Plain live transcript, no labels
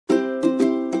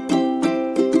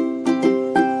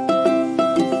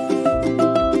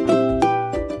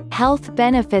Health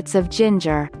benefits of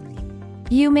ginger.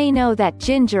 You may know that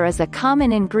ginger is a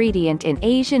common ingredient in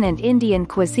Asian and Indian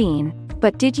cuisine,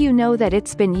 but did you know that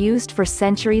it's been used for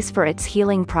centuries for its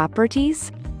healing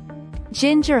properties?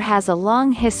 Ginger has a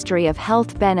long history of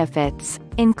health benefits,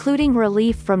 including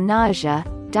relief from nausea,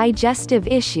 digestive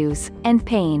issues, and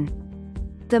pain.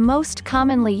 The most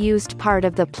commonly used part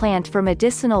of the plant for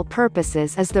medicinal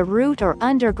purposes is the root or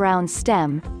underground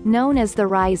stem, known as the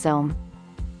rhizome.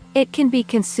 It can be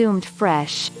consumed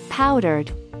fresh, powdered,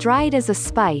 dried as a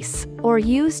spice, or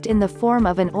used in the form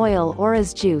of an oil or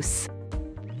as juice.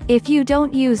 If you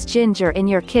don't use ginger in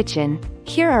your kitchen,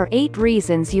 here are 8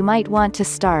 reasons you might want to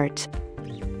start.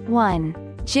 1.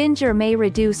 Ginger may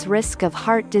reduce risk of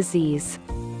heart disease.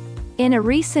 In a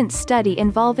recent study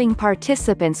involving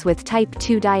participants with type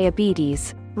 2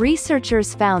 diabetes,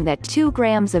 researchers found that 2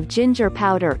 grams of ginger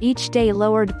powder each day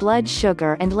lowered blood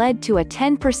sugar and led to a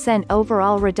 10%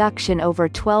 overall reduction over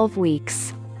 12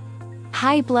 weeks.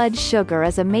 High blood sugar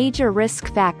is a major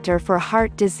risk factor for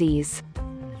heart disease.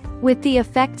 With the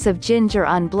effects of ginger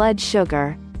on blood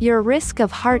sugar, your risk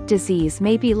of heart disease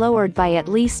may be lowered by at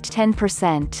least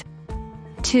 10%.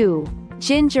 2.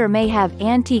 Ginger may have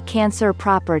anti-cancer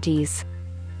properties.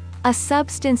 A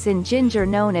substance in ginger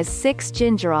known as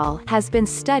 6-gingerol has been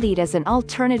studied as an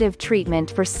alternative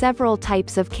treatment for several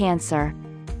types of cancer.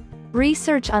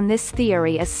 Research on this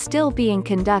theory is still being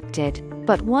conducted,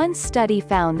 but one study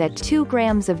found that 2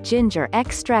 grams of ginger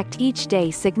extract each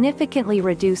day significantly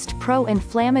reduced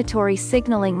pro-inflammatory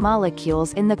signaling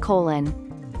molecules in the colon.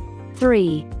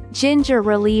 3. Ginger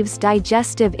relieves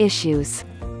digestive issues.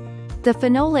 The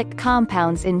phenolic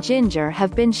compounds in ginger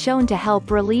have been shown to help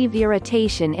relieve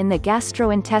irritation in the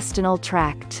gastrointestinal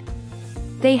tract.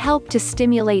 They help to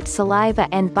stimulate saliva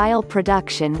and bile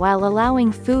production while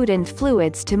allowing food and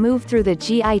fluids to move through the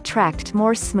GI tract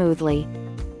more smoothly.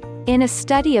 In a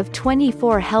study of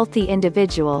 24 healthy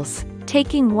individuals,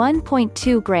 taking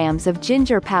 1.2 grams of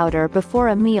ginger powder before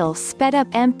a meal sped up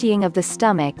emptying of the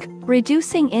stomach,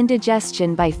 reducing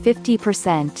indigestion by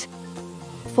 50%.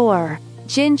 4.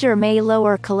 Ginger may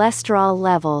lower cholesterol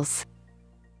levels.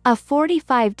 A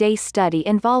 45-day study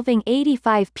involving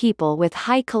 85 people with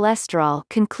high cholesterol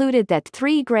concluded that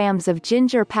 3 grams of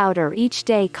ginger powder each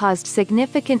day caused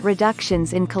significant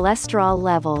reductions in cholesterol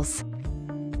levels.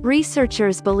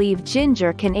 Researchers believe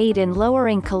ginger can aid in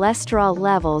lowering cholesterol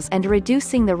levels and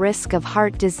reducing the risk of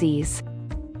heart disease.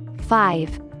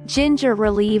 5. Ginger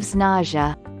relieves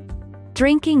nausea.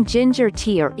 Drinking ginger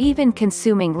tea or even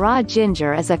consuming raw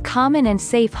ginger is a common and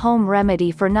safe home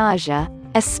remedy for nausea,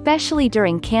 especially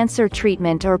during cancer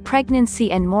treatment or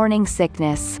pregnancy and morning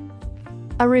sickness.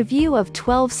 A review of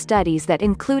 12 studies that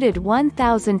included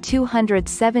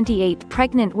 1,278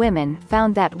 pregnant women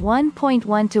found that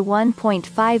 1.1 to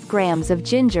 1.5 grams of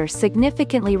ginger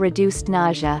significantly reduced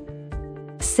nausea.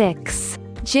 6.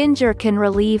 Ginger can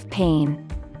relieve pain.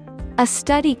 A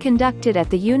study conducted at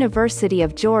the University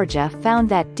of Georgia found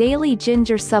that daily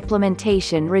ginger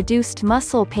supplementation reduced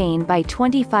muscle pain by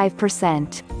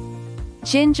 25%.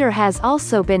 Ginger has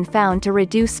also been found to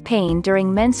reduce pain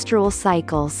during menstrual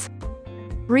cycles.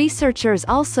 Researchers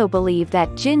also believe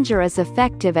that ginger is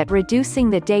effective at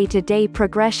reducing the day-to-day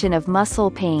progression of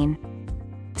muscle pain.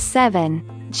 7.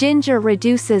 Ginger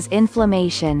reduces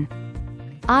inflammation.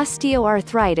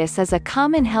 Osteoarthritis is a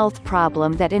common health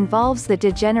problem that involves the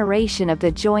degeneration of the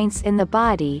joints in the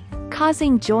body,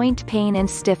 causing joint pain and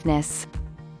stiffness.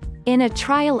 In a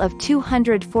trial of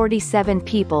 247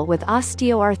 people with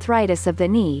osteoarthritis of the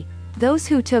knee, those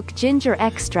who took ginger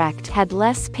extract had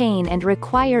less pain and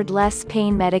required less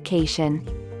pain medication.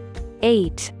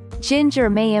 8.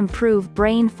 Ginger may improve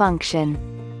brain function.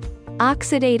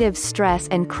 Oxidative stress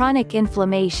and chronic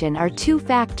inflammation are 2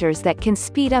 factors that can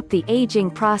speed up the aging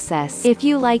process. If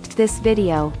you liked this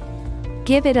video,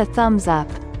 give it a thumbs up.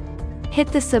 Hit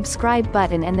the subscribe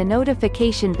button and the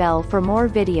notification bell for more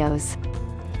videos.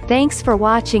 Thanks for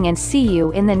watching and see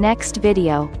you in the next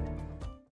video.